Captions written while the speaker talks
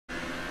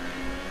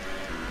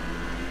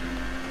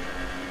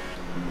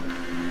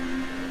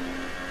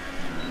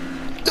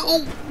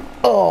No!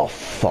 Oh,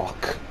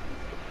 fuck.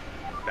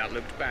 That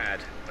looked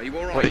bad. Are you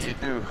alright? What did you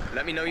do?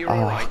 Let me know you're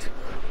alright.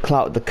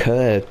 Clouted the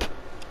curb.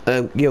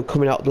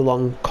 Coming out the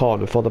long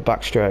corner for the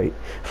back straight.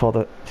 For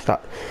the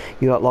start.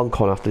 That long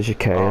corner after the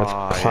chicane.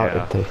 I've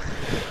clouted the.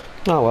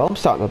 Oh well, I'm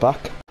starting the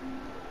back.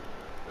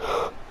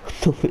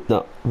 Nothing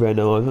that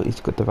Renault. I think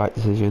he's got the right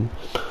decision.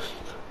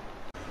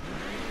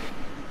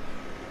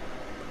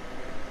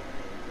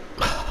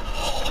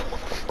 Oh,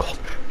 God.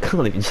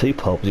 Can't even see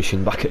pole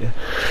position back here.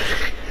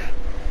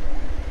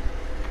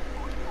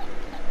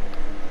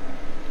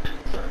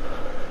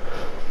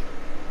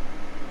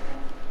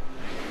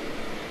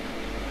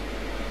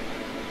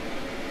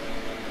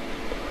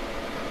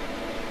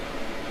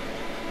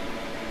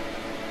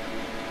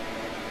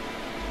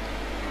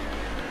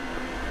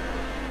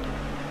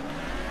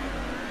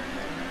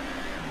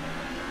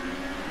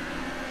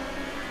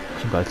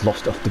 Some guys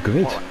lost off the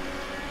grid. What?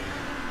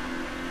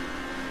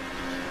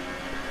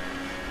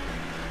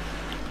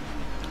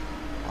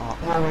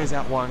 Always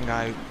that one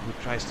guy who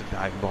tries to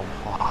dive bomb.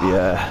 Oh.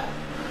 Yeah.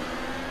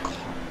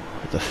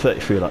 It's a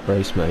 33 lap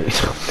race, mate.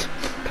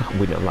 Can't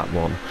win on lap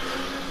one.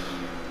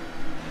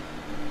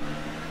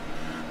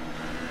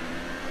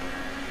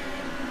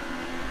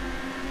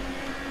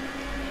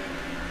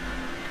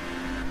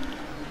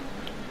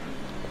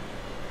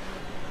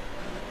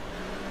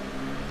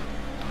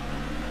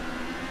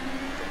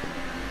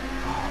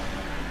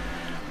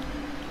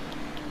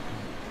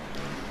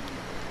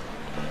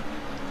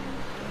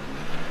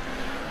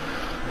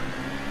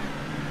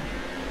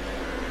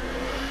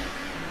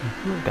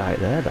 That guy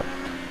there, though.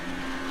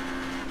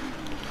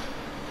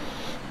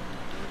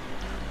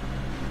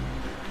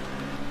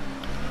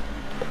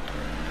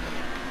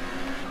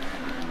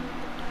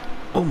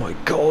 Oh my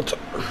God.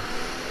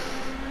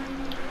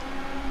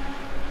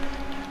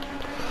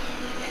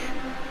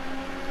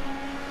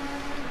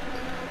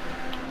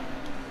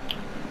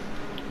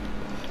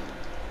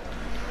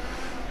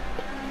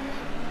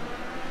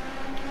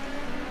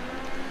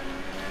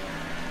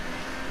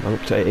 I'm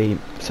up to 18th,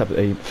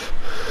 17th.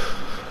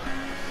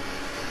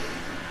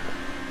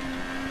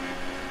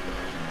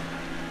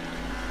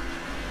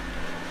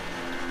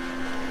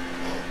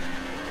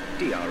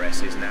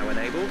 DRS is now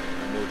enabled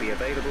and will be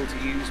available to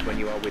use when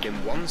you are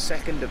within 1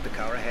 second of the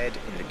car ahead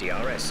in the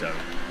DRS zone.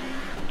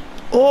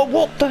 Oh,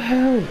 what the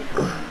hell?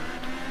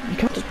 You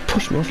can't just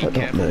push me off like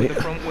that, mate. With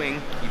the front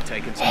wing, you've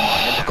taken some minor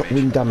damage. I've got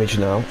wing damage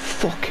now.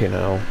 Fucking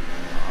hell.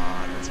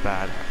 Ah, that's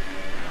bad.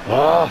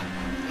 Ah!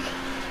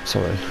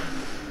 Sorry.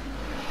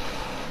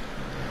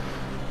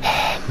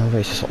 My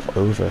race is sort of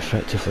over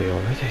effectively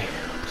already.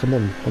 'Cause I'm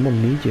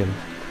on medium.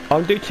 I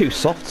can do two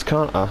softs,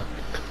 can't I?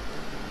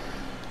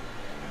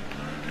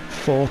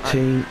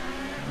 14.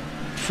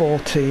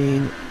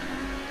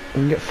 I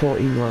can get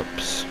 14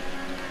 laps.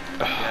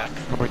 Yeah,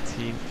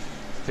 14,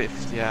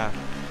 50, yeah.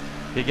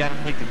 You gotta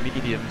make the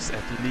mediums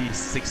at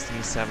least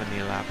 16,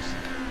 17 laps.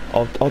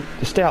 I'll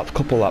stay out for a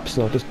couple laps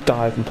and I'll just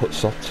dive and put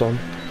softs on.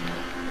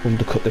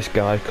 Undercut this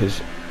guy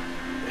because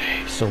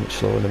he's so much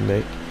slower than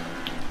me.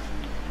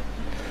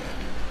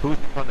 Who's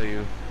in front of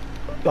you?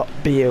 That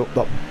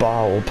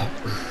bulb.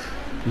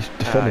 He's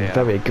defending yeah.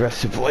 very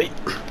aggressively.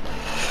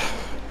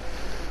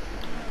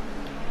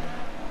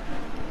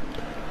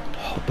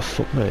 What the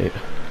fuck, mate?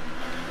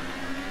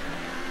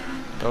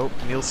 Oh,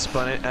 Neil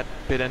spun it at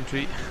pit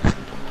entry.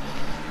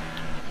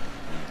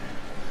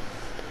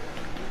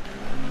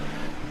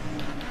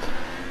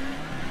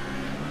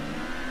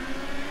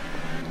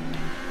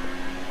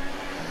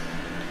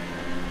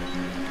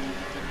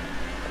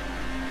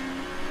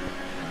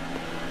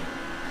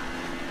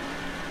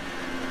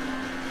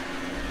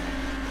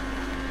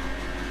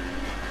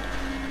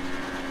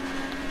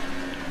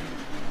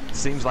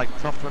 Seems like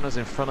top runners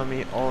in front of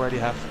me already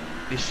have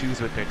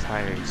issues with their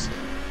tires.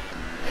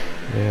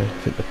 Yeah, I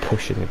think they're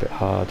pushing a bit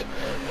hard.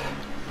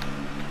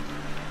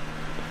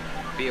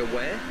 Be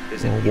aware,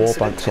 there's an Wall incident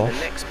banks in off. the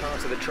next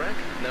part of the track.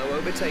 No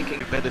overtaking.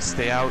 You better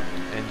stay out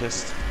and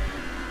just...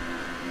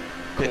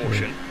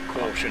 Caution,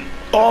 caution.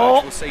 Oh!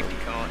 The virtual safety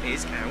car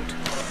is out.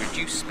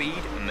 Reduce speed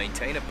and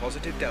maintain a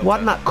positive delta. Why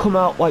didn't that come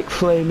out like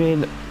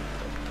flaming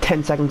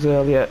 10 seconds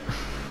earlier?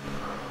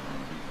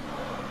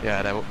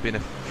 Yeah, that would have been a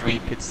free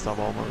pit stop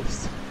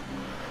almost.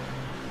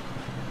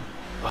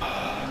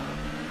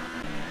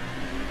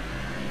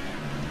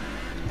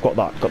 I've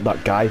got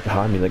that guy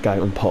behind me, the guy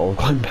on pole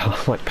going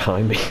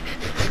behind me.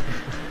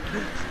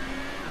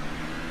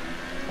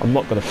 I'm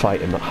not gonna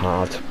fight him that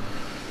hard.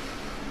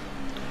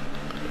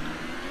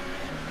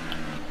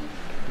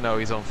 No,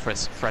 he's on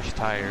fresh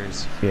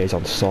tires. Yeah, he's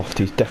on soft.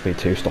 He's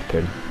definitely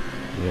two-stopping.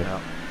 Yeah.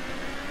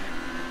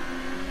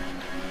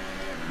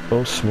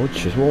 Oh,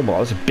 smudge as well, but that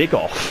was a big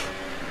off.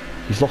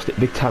 He's lost it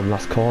big time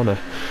last corner.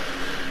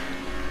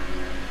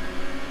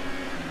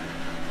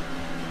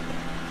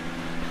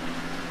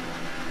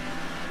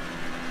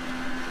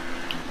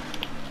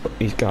 But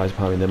these guys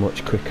behind me, they're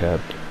much quicker.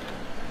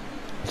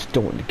 I just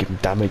don't want to give them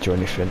damage or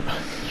anything.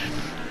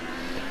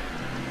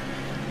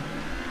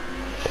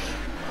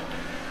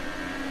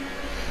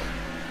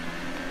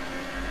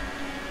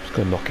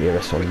 gonna knock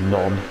here, so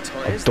none. I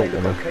Tyres, don't they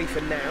look wanna. okay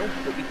for now,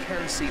 but we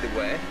can see the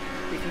wear.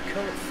 If you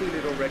can't feel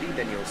it already,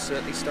 then you'll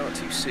certainly start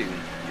too soon.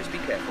 Just be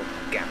careful.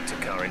 Gap to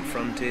car in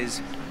front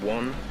is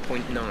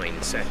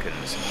 1.9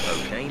 seconds.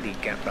 Okay, the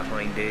gap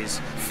behind is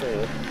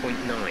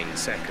 4.9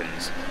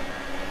 seconds.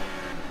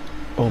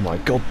 Oh my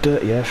god,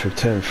 dirty air through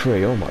turn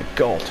 3, oh my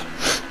god.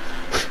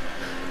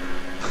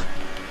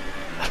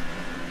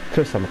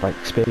 First time I've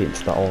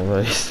experienced that all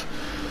race.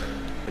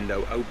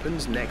 Window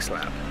opens next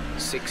lap.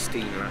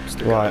 16 laps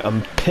to go. Right,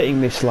 I'm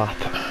pitting this lap.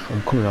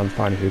 I'm coming on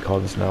final few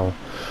corners now.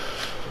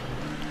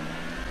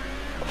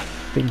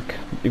 I think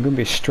it's going to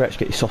be a stretch to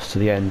get your softs to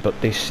the end, but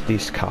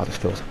this car just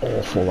feels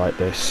awful like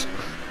this.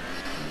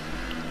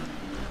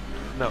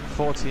 No,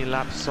 14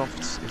 laps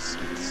softs. It's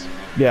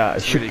Yeah,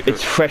 it's really good.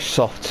 it's fresh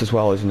softs as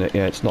well, isn't it?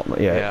 Yeah, it's not.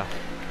 Yeah.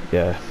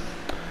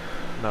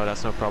 No,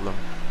 that's no problem.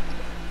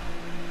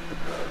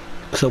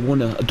 Because I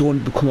don't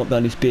want to come up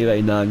down this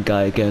B89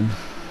 guy again.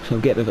 So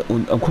I'm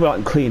coming out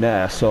in clean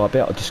air, so I'll be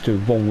able to just do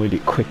one really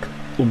quick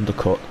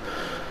undercut.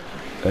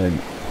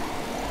 And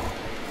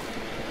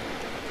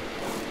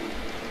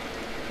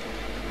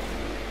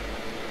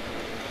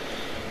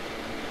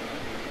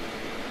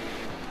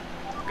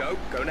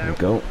Go now. there we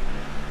go.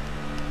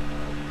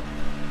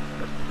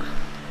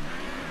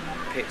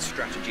 Pit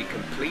strategy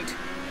complete.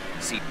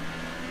 See.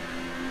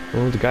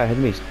 Oh, the guy ahead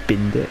of me's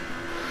binned it.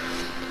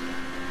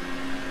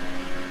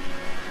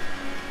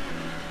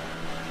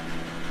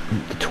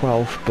 The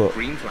 12th, but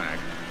Green flag.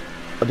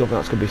 I don't think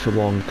that's going to be so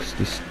long because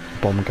this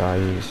bomb guy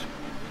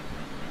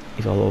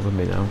he's all over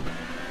me now.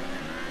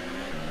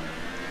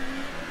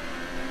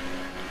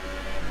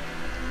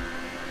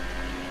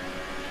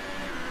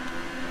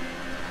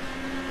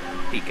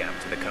 The gap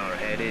to the car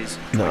ahead is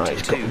No,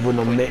 he's got to run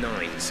on me.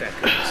 22.9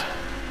 seconds.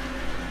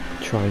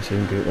 Trying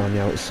to get around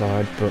the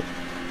outside, but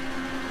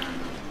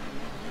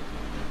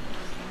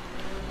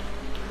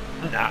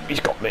nah, he's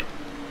got me.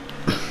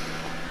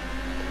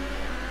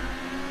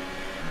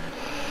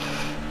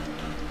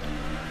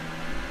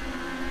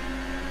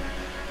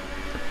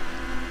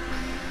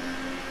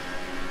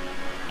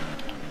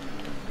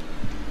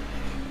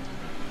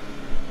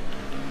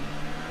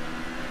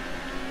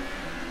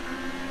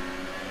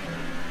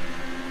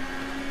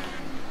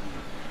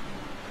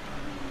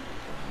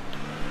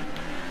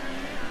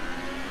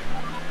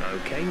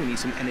 Okay, we need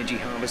some energy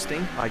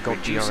harvesting. I got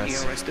Reduce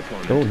DRS. ERS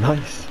deployment. Oh,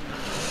 nice.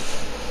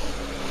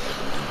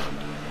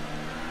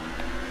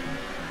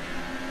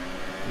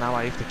 Now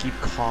I have to keep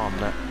calm.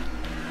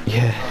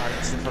 Yeah.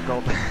 It's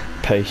difficult.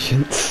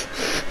 Patience.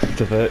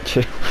 The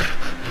virtue.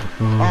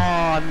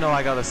 Oh no,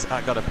 I got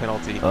a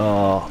penalty.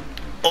 Oh.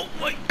 Oh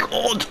my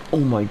god. Oh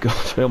my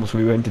god. I almost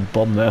rear-ended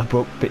bomb there. I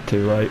broke a bit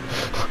too late.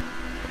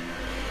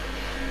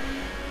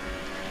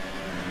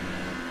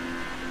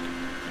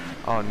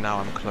 Oh, now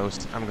I'm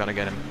closed. I'm gonna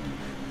get him.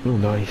 Oh,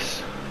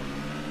 nice.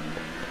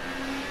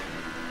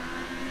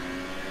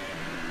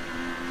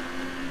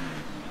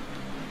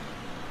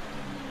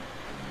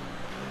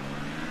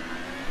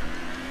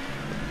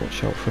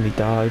 Watch out for any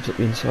dives at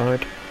the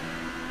inside.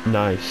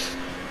 Nice.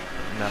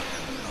 No.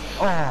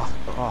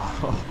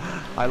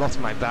 Oh, I lost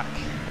my back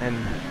and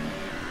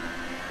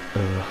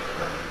I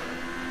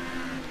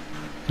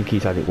think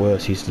he's had it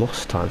worse. He's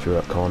lost time through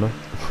that corner.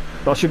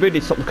 I should really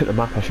stop looking at the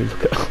map. I should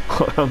look at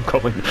where I'm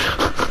going.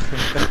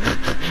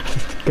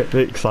 Get a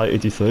bit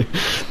excited, you see.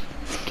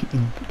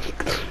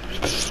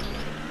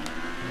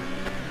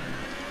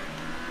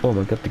 Oh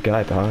my god, the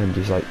guy behind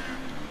is like...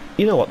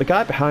 You know what, the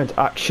guy behind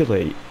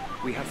actually...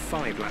 We have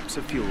 5 laps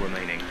of fuel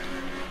remaining.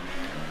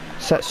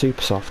 set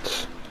super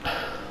softs.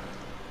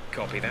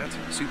 Copy that.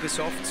 Super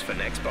softs for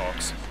next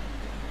box.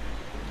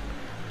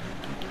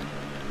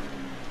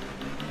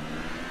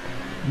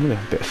 I'm gonna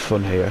have a bit of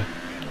fun here.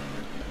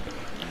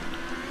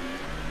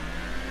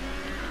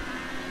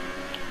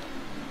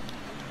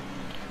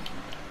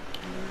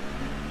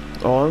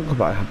 Oh, I'm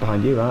back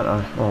behind you, aren't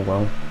I? Oh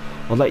well.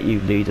 I'll let you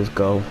leaders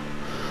go.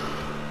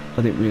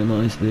 I didn't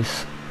realise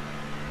this.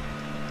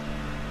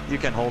 you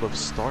can hold up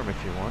Storm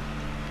if you want.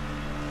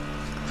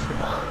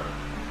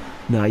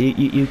 Nah,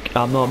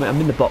 I'm not.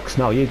 I'm in the box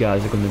now. You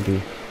guys are going to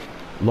be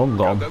long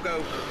gone. Go, go,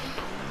 go.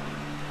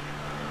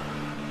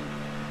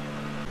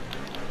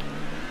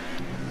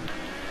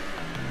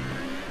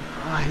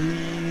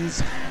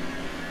 He's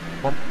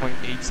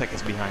 1.8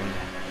 seconds behind.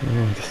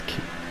 Oh, just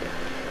keep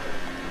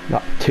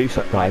that 2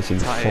 surprising.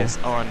 Tires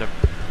are on the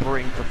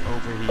brink of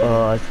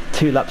overheating.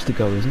 2 laps to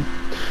go, isn't it?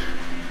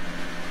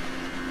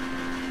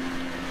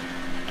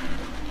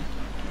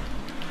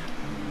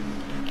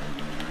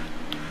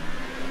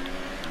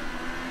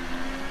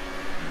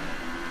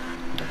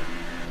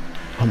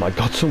 Oh my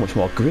god, so much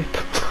more grip.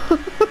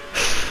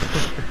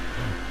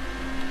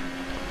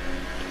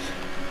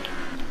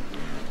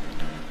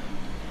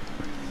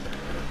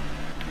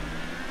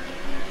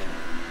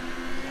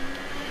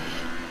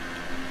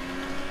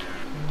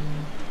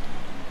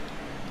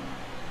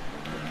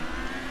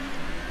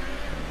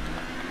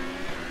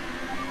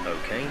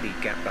 Okay, the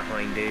gap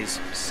behind is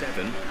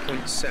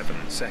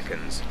 7.7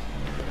 seconds.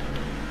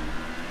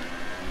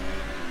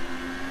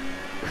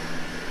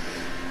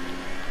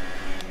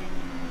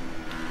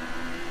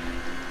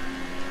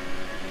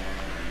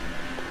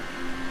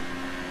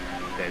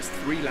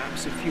 There's 3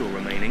 laps of fuel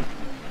remaining.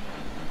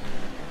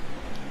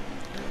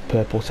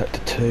 Purple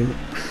sector 2.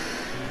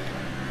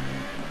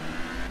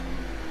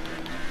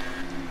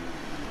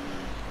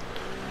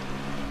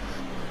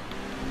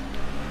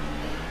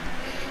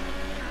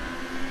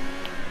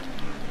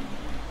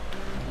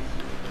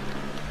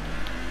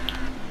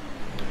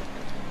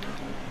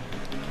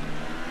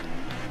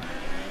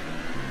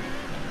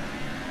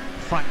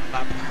 Front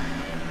lap.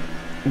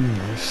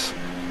 Nice.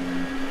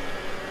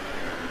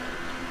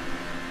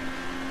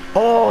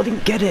 Oh, I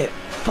didn't get it.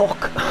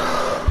 Fuck.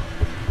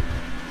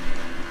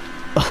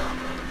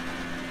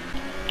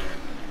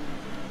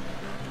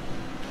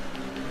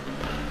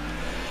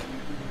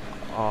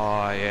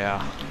 Oh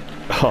yeah.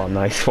 Oh,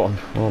 nice one.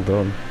 Well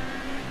done.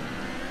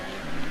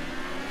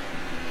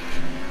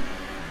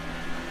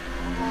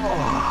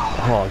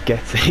 Oh, get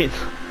in.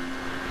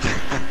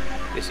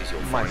 This is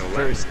your My final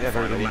first lap,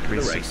 ever final league lap of the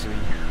race race.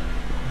 victory.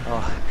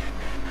 Oh,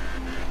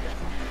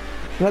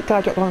 That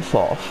guy dropped down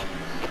 4th.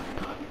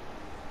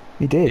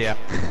 He did. yeah.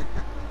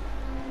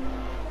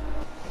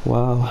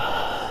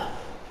 Wow.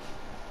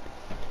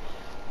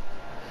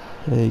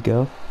 There you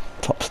go.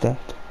 Top step.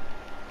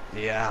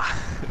 Yeah.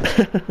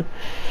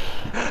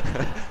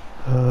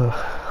 Uh,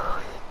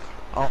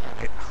 Oh,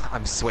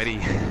 I'm sweaty.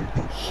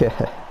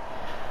 yeah.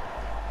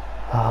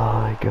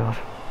 Oh my god.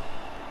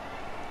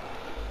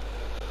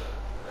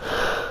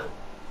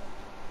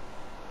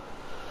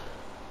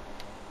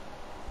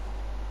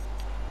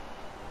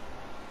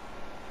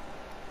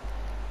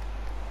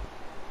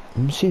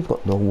 Let me see if I've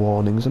got no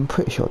warnings. I'm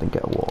pretty sure I didn't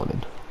get a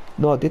warning.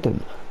 No, I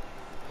didn't.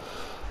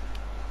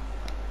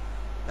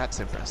 That's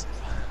impressive.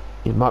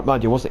 Yeah,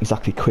 mind you, it wasn't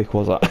exactly quick,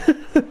 was that?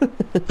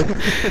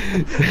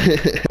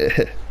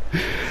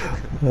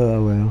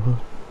 Oh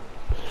well.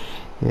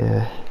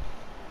 Yeah.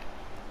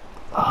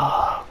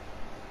 Ah.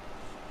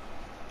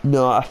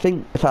 No, I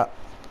think that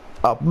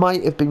I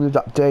might have been with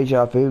that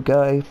deja vu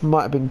guy.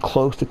 Might have been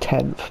close to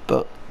 10th,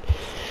 but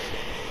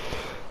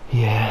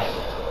yeah.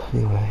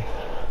 Anyway.